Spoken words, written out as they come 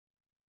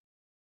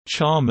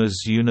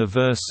Chalmers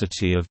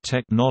University of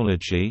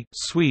Technology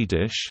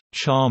Swedish,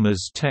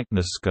 Chalmers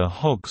Tekniska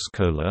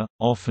Högskola,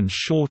 often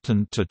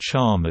shortened to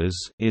Chalmers,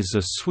 is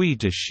a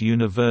Swedish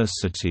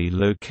university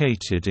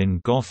located in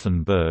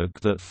Gothenburg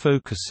that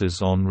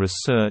focuses on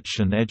research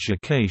and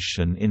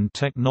education in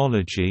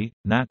technology,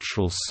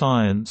 natural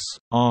science,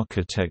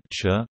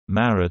 architecture,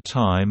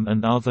 maritime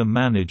and other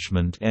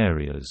management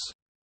areas.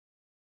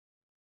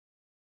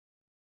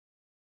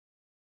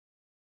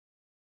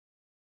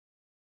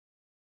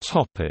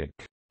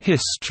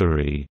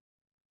 History.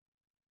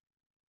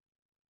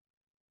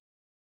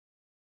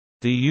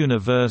 The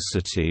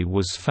university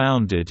was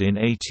founded in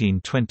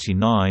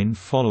 1829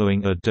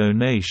 following a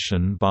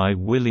donation by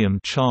William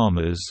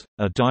Chalmers,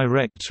 a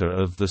director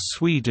of the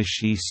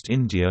Swedish East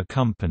India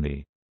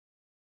Company.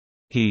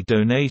 He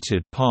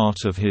donated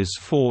part of his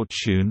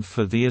fortune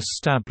for the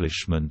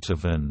establishment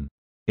of an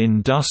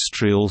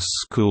industrial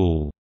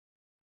school.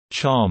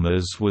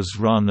 Chalmers was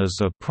run as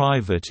a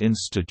private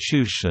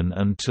institution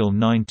until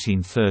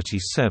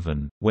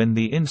 1937, when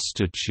the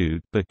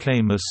institute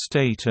became a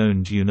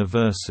state-owned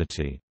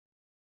university.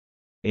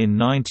 In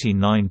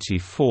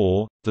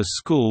 1994, the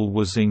school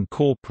was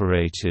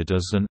incorporated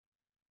as an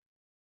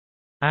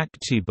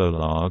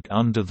Aktiebolag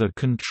under the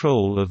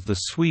control of the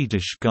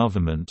Swedish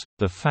government,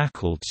 the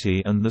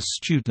faculty and the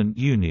student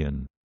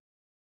union.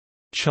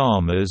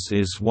 Chalmers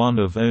is one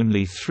of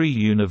only 3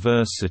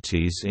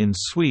 universities in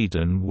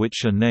Sweden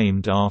which are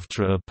named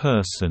after a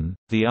person,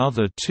 the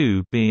other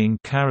 2 being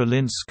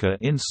Karolinska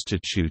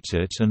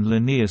Institutet and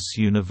Linnaeus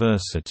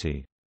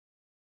University.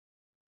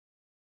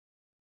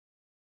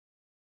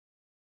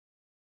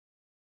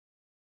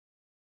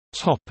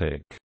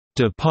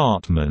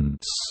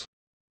 Departments.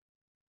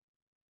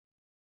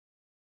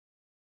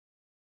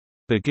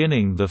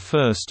 Beginning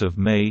 1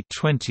 May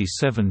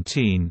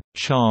 2017,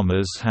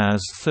 Chalmers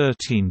has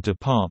 13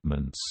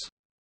 departments.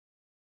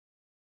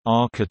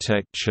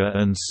 Architecture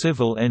and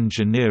Civil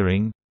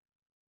Engineering,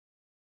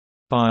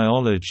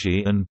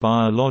 Biology and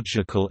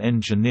Biological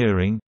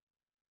Engineering,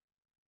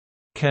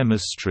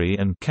 Chemistry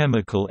and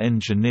Chemical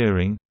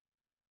Engineering,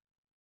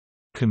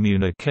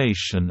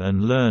 Communication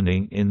and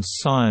Learning in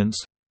Science,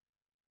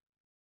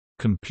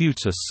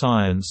 Computer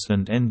Science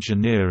and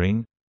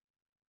Engineering,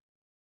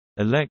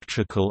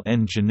 Electrical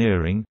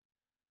Engineering,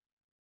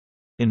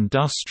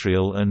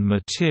 Industrial and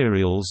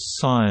Materials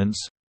Science,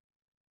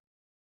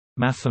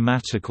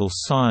 Mathematical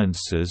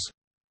Sciences,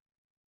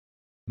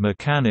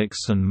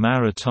 Mechanics and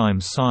Maritime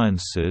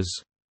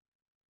Sciences,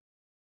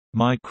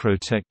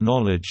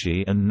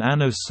 Microtechnology and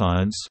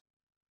Nanoscience,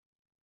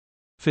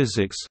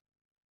 Physics,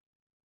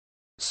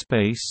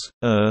 Space,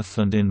 Earth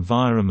and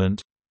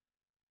Environment,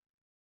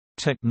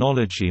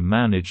 Technology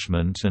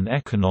Management and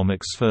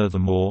Economics.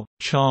 Furthermore,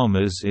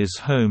 Chalmers is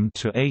home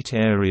to 8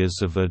 areas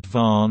of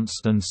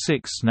advanced and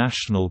 6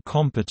 national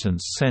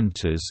competence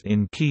centers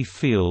in key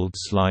fields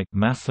like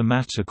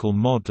mathematical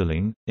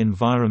modeling,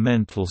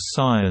 environmental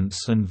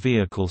science and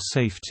vehicle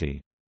safety.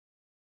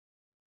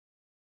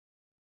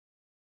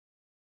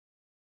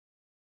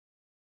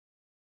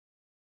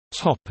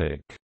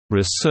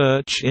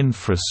 Research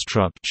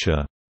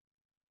infrastructure.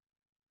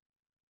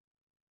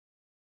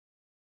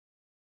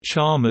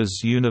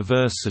 Chalmers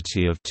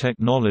University of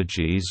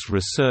Technology's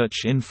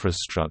research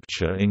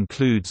infrastructure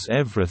includes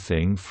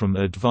everything from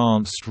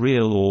advanced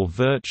real or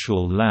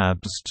virtual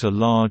labs to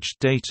large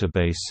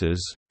databases,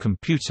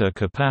 computer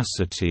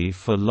capacity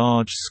for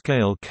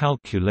large-scale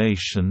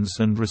calculations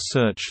and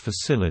research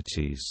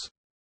facilities.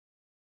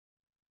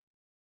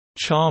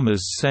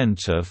 Chalmers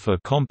Center for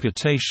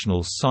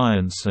Computational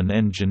Science and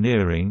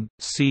Engineering,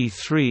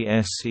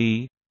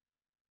 C3SE,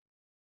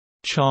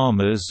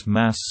 Chalmers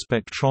Mass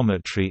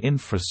Spectrometry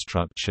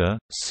Infrastructure,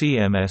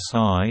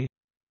 CMSI,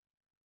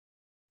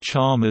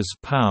 Chalmers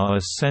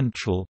Power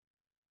Central,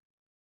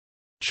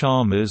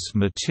 Chalmers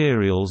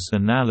Materials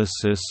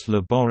Analysis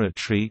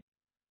Laboratory,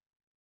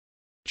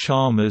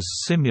 Chalmers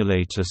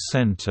Simulator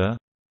Center,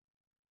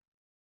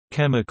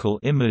 Chemical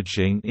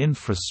Imaging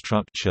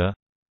Infrastructure,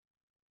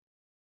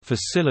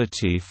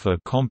 Facility for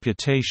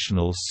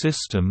Computational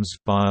Systems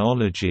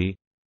Biology,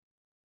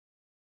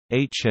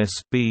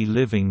 HSB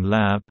Living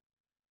Lab,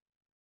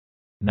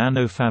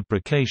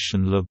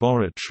 Nanofabrication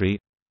Laboratory,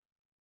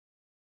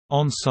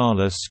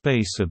 Onsala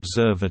Space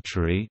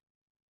Observatory,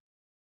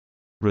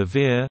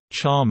 Revere –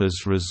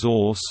 Chalmers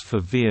Resource for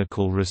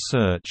Vehicle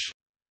Research,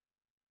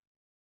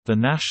 the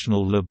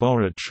National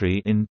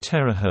Laboratory in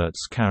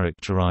Terahertz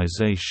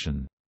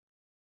Characterization.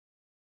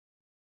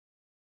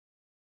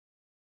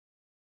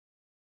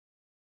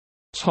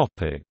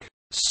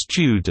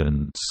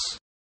 Students.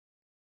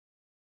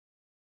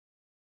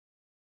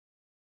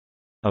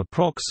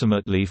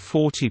 Approximately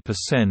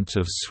 40%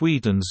 of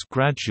Sweden's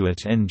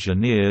graduate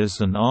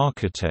engineers and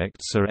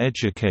architects are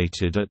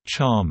educated at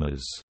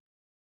Chalmers.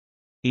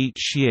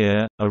 Each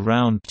year,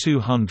 around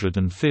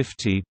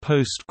 250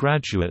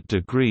 postgraduate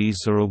degrees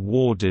are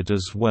awarded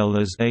as well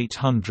as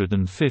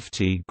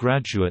 850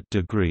 graduate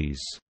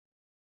degrees.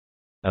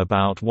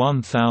 About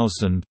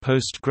 1,000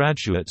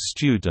 postgraduate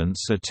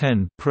students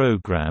attend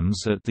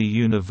programs at the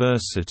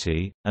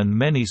university, and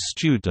many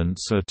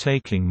students are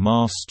taking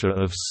Master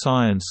of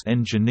Science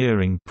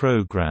Engineering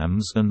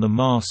programs and the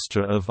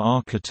Master of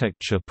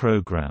Architecture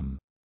program.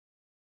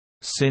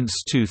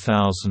 Since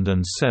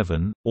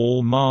 2007,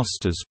 all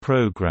master's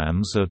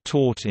programs are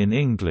taught in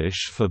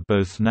English for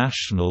both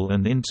national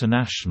and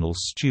international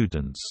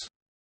students.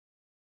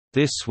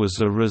 This was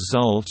a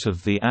result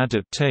of the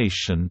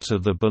adaptation to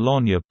the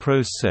Bologna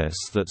process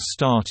that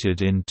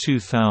started in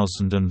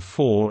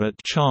 2004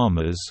 at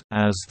Chalmers,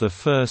 as the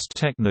first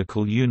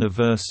technical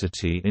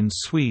university in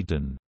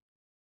Sweden.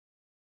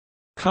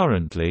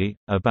 Currently,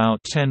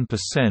 about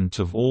 10%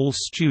 of all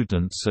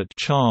students at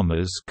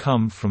Chalmers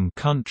come from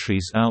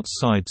countries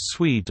outside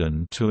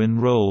Sweden to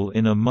enroll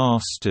in a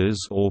master's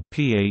or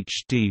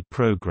PhD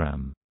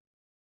program.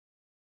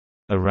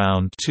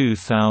 Around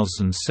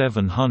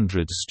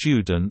 2,700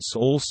 students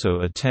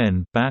also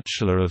attend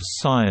Bachelor of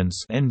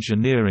Science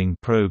Engineering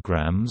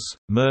programs,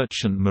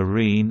 Merchant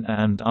Marine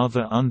and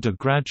other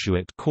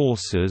undergraduate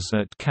courses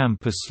at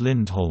Campus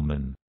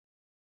Lindholmen.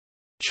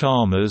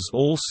 Chalmers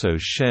also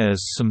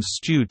shares some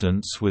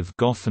students with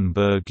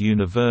Gothenburg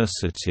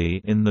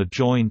University in the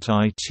joint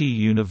IT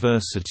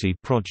University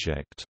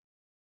project.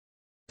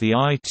 The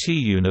IT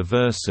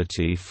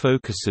University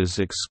focuses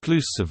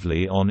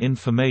exclusively on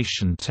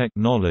information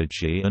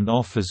technology and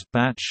offers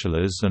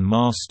bachelor's and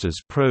master's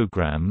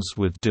programs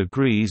with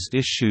degrees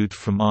issued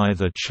from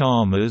either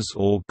Chalmers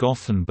or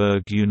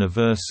Gothenburg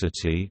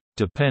University,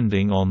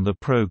 depending on the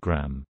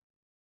program.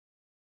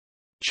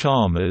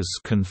 Chalmers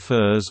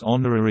confers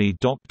honorary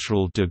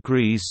doctoral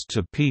degrees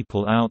to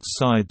people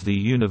outside the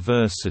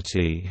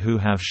university who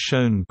have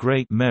shown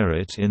great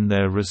merit in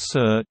their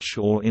research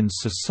or in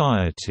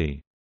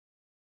society.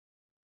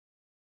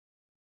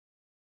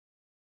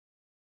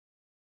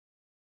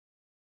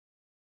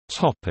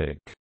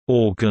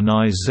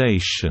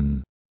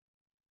 Organization.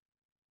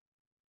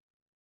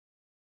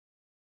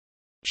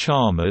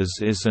 Chalmers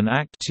is an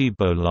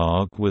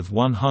aktiebolag with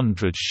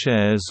 100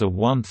 shares of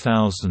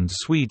 1,000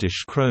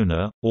 Swedish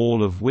krona,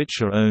 all of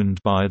which are owned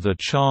by the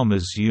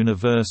Chalmers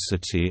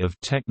University of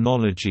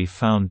Technology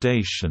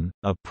Foundation,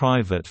 a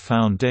private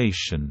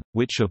foundation,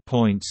 which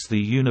appoints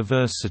the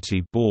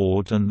university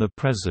board and the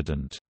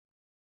president.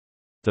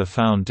 The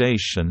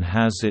foundation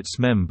has its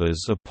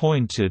members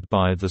appointed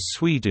by the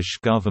Swedish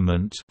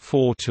government,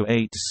 4 to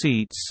 8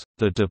 seats,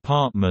 the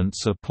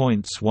departments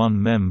appoints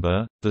 1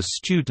 member, the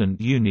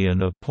student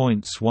union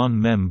appoints 1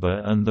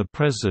 member and the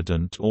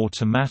president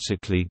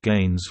automatically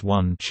gains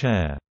 1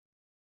 chair.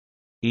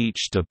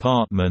 Each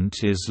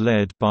department is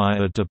led by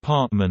a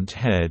department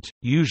head,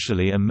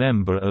 usually a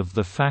member of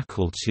the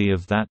faculty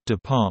of that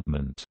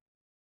department.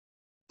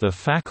 The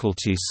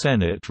Faculty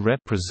Senate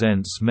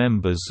represents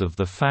members of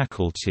the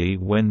faculty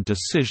when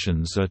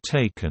decisions are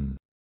taken.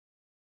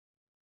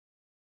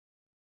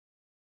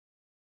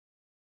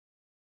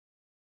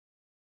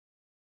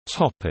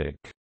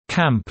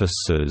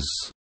 Campuses.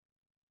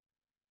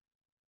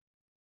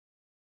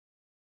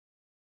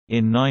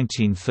 In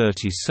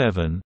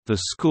 1937, the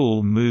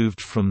school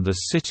moved from the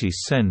city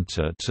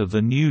centre to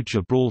the New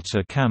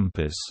Gibraltar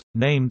campus,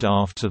 named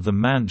after the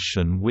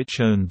mansion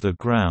which owned the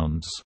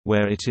grounds,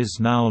 where it is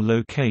now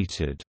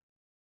located.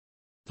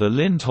 The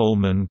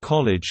Lindholmen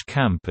College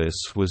campus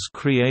was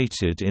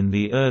created in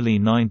the early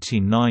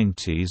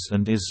 1990s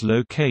and is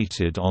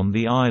located on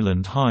the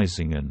island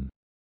Hisingen.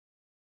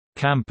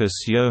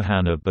 Campus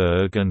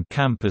Johanneberg and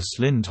Campus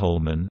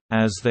Lindholmen,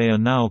 as they are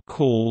now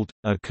called,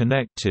 are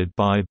connected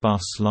by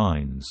bus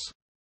lines.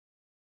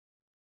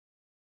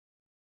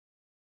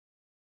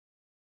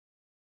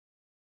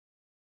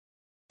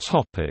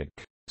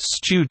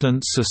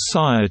 Student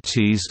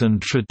societies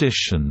and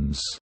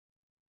traditions.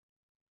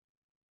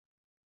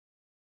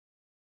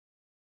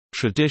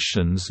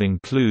 Traditions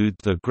include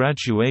the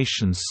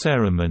graduation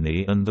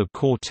ceremony and the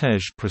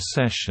cortege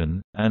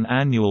procession, an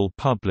annual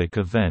public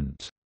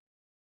event.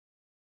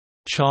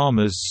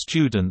 Chalmers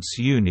Students'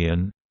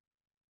 Union,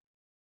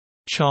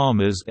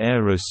 Chalmers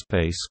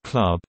Aerospace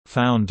Club,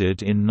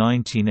 founded in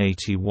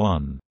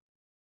 1981.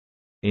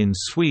 In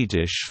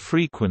Swedish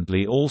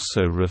frequently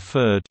also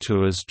referred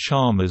to as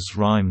Chalmers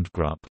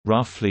Rymdgrupp,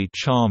 roughly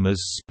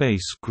Chalmers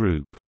Space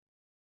Group.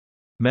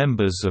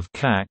 Members of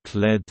CAC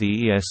led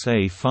the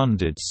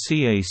ESA-funded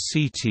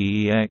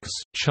CACTEX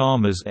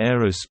Chalmers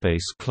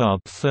Aerospace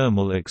Club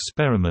Thermal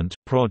Experiment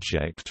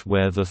project,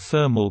 where the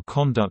thermal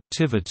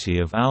conductivity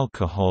of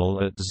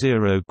alcohol at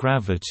zero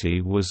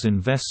gravity was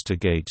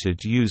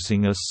investigated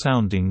using a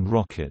sounding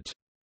rocket.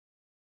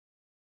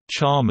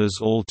 Chalmers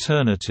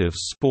Alternative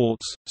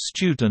Sports –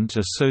 Student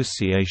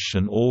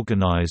association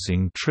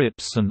organizing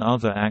trips and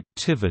other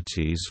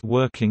activities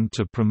working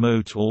to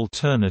promote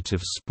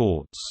alternative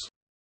sports.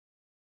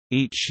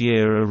 Each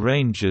year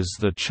arranges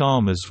the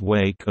Chalmers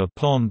Wake a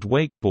pond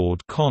wakeboard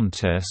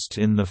contest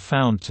in the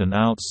fountain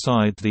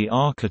outside the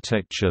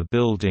Architecture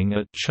Building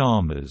at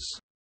Chalmers.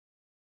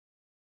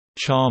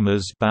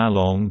 Chalmers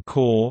Ballon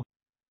Corps,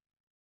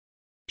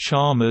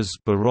 Chalmers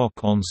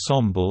Baroque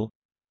Ensemble,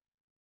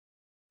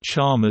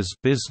 Chalmers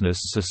Business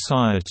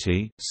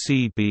Society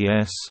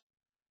 (CBS),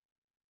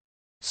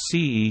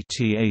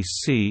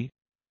 CETAC,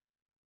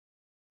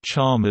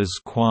 Chalmers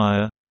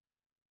Choir,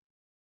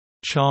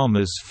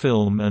 Chalmers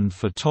Film and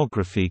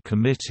Photography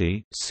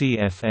Committee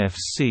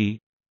 (CFFC),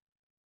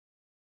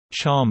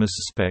 Chalmers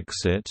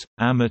Spexit,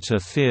 amateur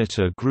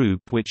theatre group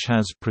which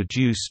has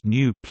produced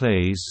new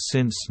plays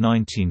since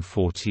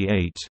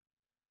 1948.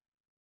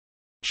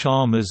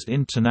 Chalmers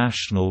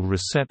International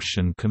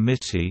Reception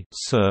Committee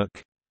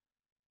 (CIRC),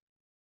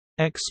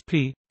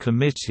 XP –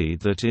 committee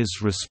that is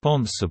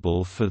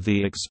responsible for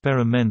the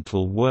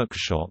Experimental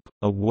Workshop,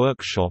 a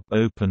workshop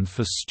open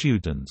for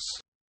students.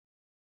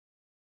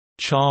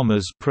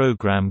 Chalmers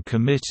Program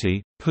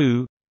Committee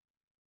 (PU),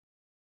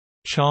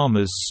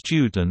 Chalmers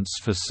Students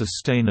for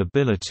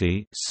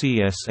Sustainability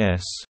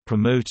 (CSS),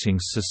 promoting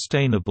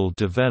sustainable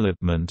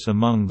development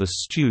among the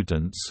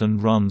students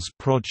and runs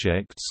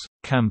projects,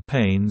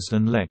 campaigns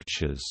and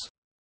lectures.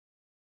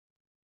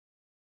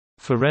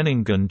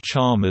 Vereningen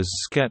Chalmers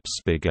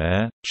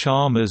Scheepsbouwer,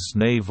 Chalmers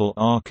Naval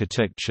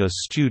Architecture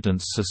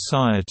Students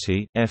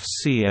Society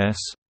 (FCS),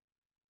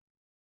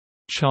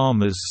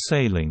 Chalmers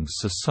Sailing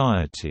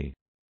Society.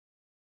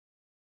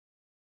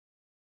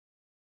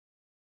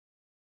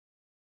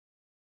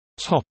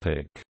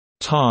 Topic: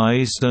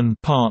 Ties and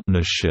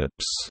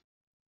partnerships.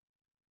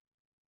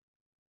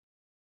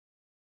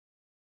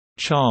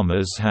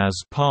 Chalmers has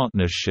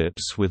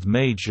partnerships with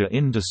major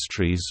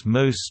industries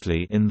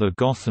mostly in the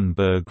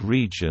Gothenburg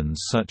region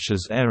such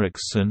as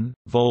Ericsson,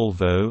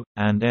 Volvo,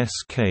 and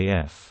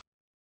SKF.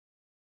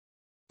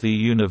 The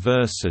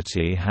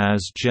university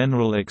has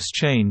general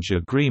exchange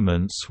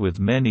agreements with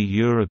many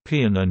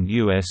European and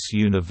US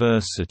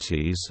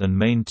universities and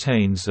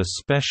maintains a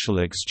special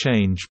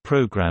exchange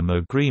program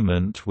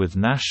agreement with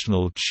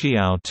National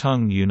Chiao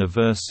Tung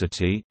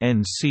University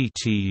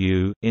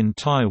 (NCTU) in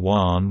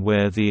Taiwan,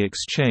 where the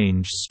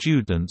exchange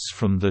students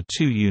from the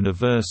two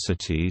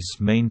universities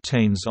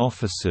maintains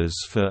offices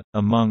for,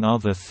 among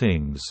other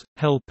things,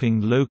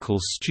 helping local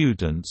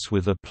students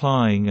with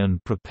applying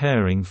and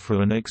preparing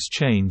for an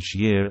exchange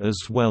year as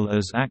well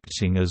as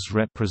acting as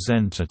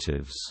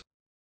representatives.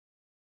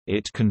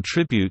 It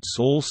contributes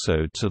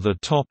also to the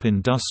Top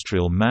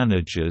Industrial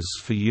Managers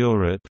for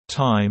Europe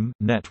 (TIME)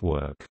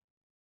 network.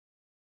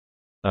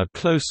 A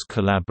close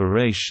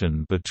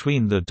collaboration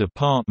between the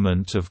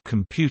Department of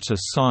Computer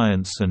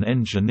Science and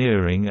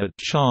Engineering at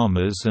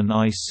Chalmers and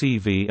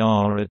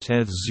ICVR at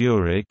ETH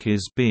Zurich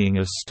is being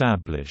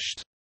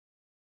established.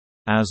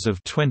 As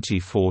of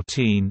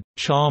 2014,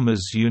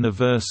 Chalmers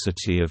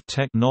University of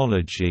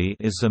Technology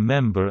is a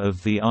member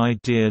of the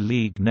Idea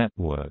League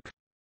network.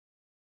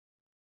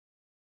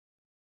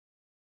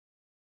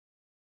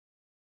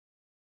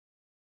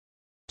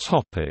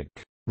 Topic: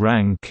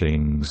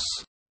 Rankings.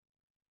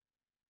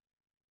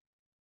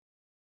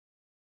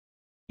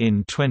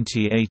 In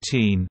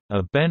 2018,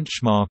 a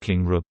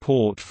benchmarking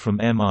report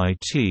from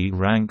MIT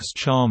ranks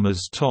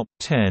Chalmers top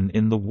 10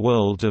 in the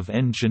world of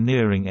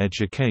engineering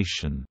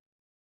education.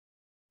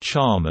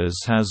 Chalmers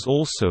has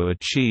also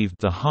achieved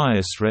the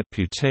highest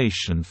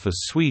reputation for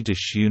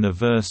Swedish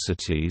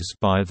universities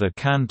by the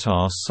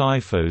Kantar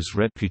SIFO's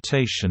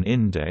Reputation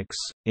Index,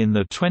 in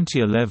the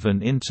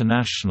 2011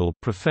 International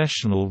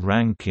Professional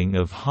Ranking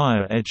of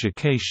Higher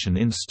Education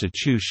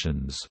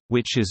Institutions,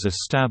 which is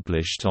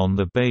established on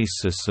the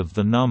basis of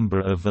the number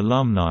of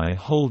alumni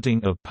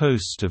holding a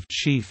post of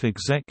Chief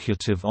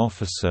Executive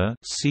Officer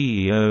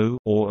 (CEO)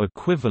 or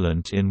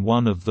equivalent in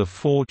one of the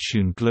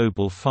Fortune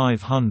Global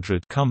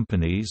 500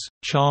 companies.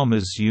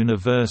 Chalmers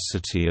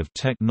University of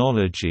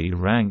Technology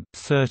ranked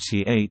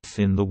 38th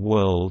in the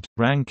world,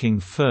 ranking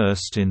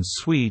first in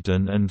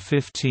Sweden and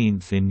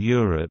 15th in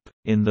Europe.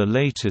 In the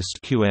latest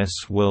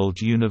QS World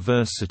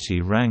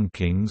University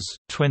Rankings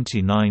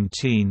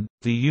 2019,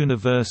 the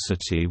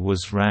university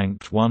was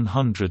ranked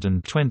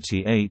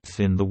 128th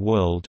in the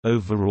world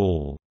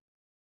overall.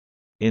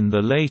 In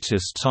the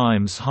latest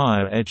Times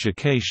Higher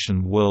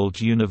Education World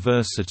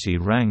University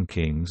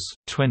Rankings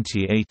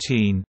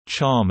 2018,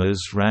 Chalmers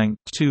ranked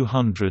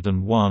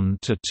 201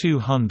 to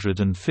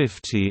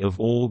 250 of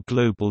all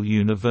global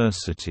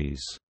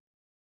universities.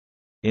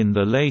 In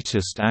the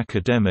latest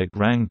Academic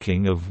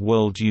Ranking of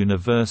World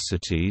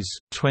Universities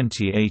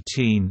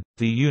 2018,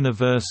 the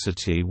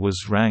university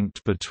was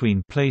ranked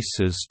between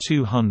places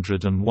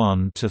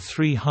 201 to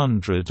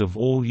 300 of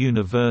all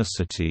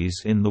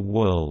universities in the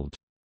world.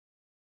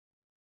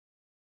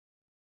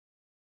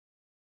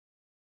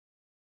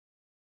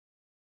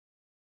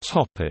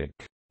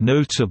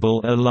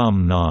 Notable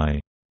alumni.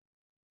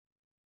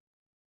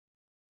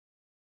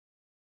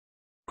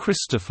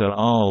 Christopher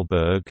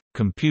Ahlberg,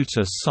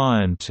 computer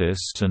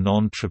scientist and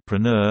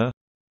entrepreneur.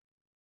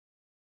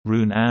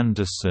 Rune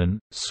Andersson,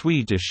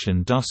 Swedish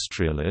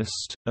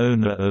industrialist,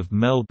 owner of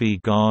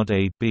Mellby Guard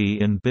AB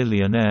and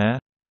billionaire.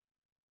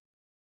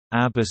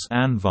 Abbas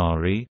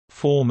Anvari,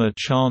 former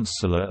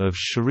Chancellor of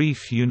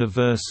Sharif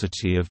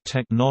University of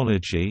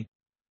Technology.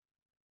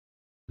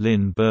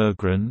 Lynn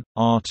Berggren,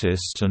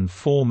 artist and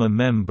former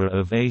member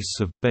of Ace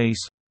of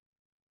Base.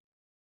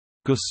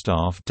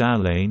 Gustav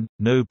Dalén,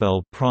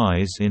 Nobel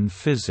Prize in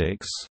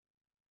Physics.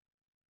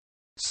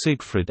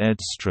 Siegfried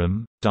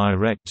Edström,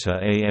 Director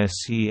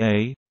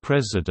ASEA,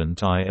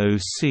 President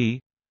IOC.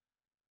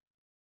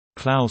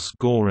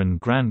 Klaus-Göran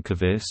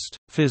Granqvist,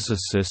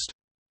 physicist.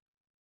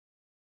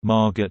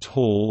 Margot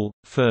Hall,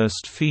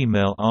 first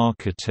female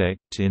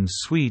architect in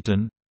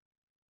Sweden.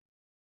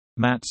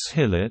 Mats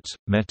Hillert,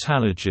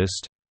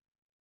 metallurgist.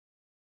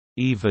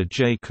 Eva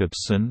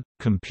Jacobson,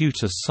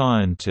 computer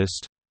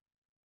scientist.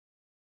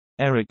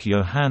 Erik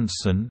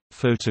Johansson,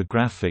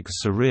 photographic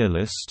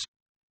surrealist.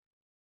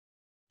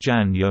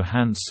 Jan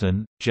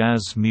Johansson,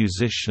 jazz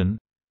musician.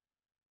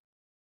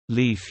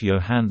 Leif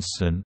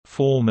Johansson,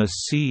 former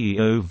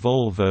CEO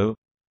Volvo.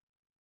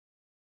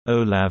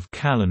 Olav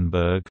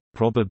Kallenberg,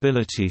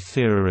 probability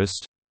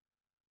theorist.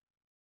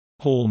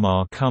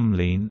 Hjalmar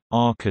Kumlien,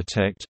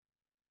 architect.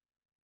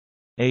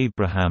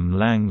 Abraham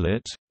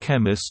Langlet,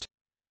 chemist.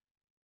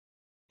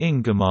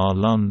 Ingemar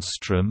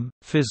Lundström,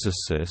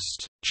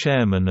 physicist,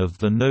 chairman of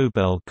the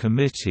Nobel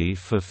Committee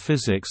for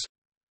Physics.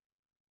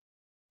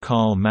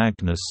 Carl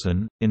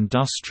Magnusson,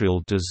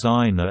 industrial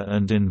designer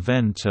and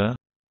inventor.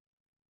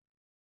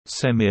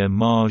 Semir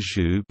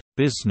Marjub,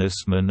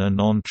 businessman and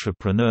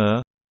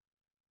entrepreneur.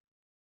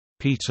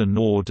 Peter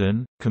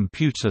Norden,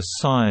 computer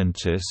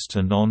scientist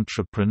and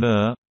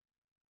entrepreneur.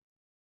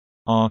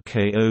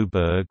 R.K.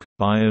 Oberg,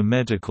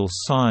 biomedical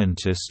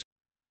scientist.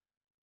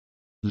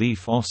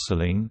 Leif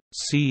Osseling,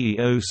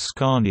 CEO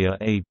Scania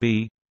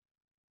AB.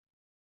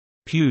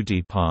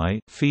 PewDiePie,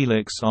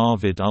 Felix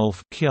Arvid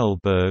Ulf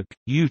Kjellberg,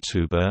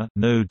 YouTuber,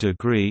 no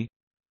degree.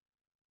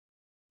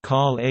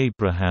 Carl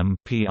Abraham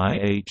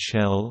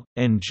Pihl,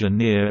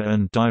 engineer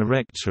and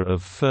director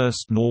of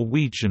First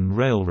Norwegian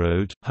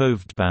Railroad,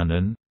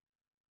 Hovedbanen.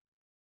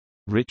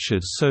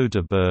 Richard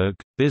Soderberg,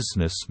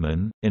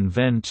 businessman,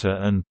 inventor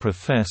and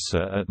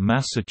professor at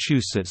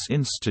Massachusetts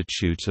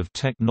Institute of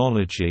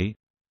Technology.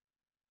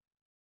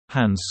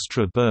 Hans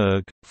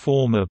Straberg,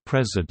 former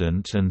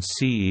president and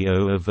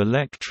CEO of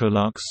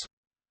Electrolux.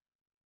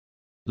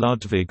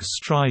 Ludwig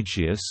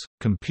Strigius,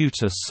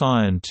 computer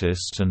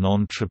scientist and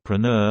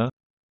entrepreneur.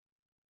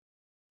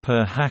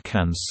 Per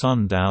Håkan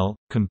Sundahl,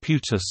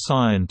 computer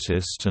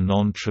scientist and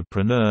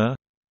entrepreneur.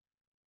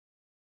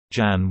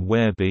 Jan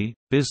Wehby,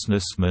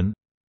 businessman.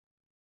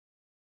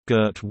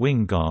 Gert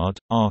Wingard,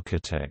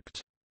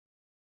 architect.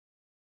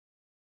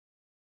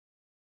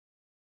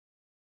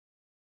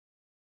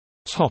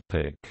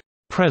 Topic: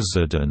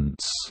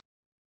 Presidents.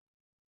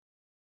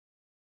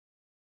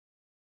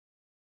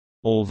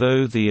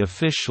 Although the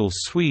official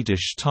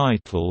Swedish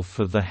title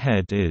for the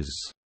head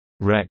is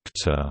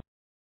rector,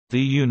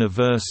 the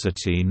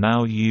university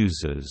now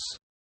uses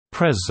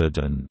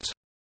president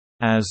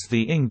as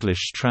the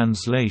English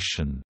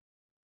translation.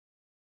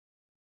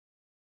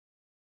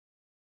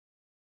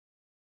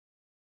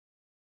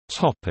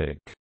 Topic: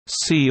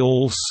 See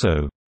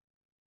also.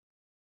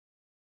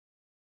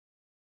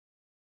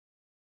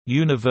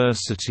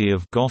 University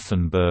of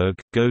Gothenburg,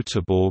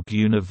 Göteborg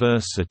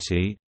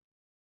University.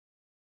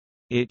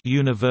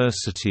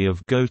 University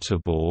of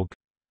Göteborg.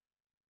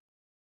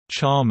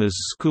 Chalmers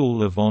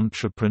School of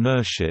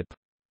Entrepreneurship.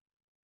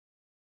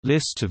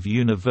 List of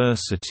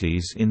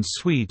universities in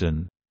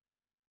Sweden.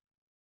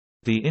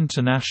 The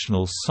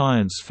International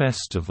Science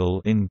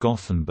Festival in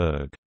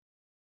Gothenburg.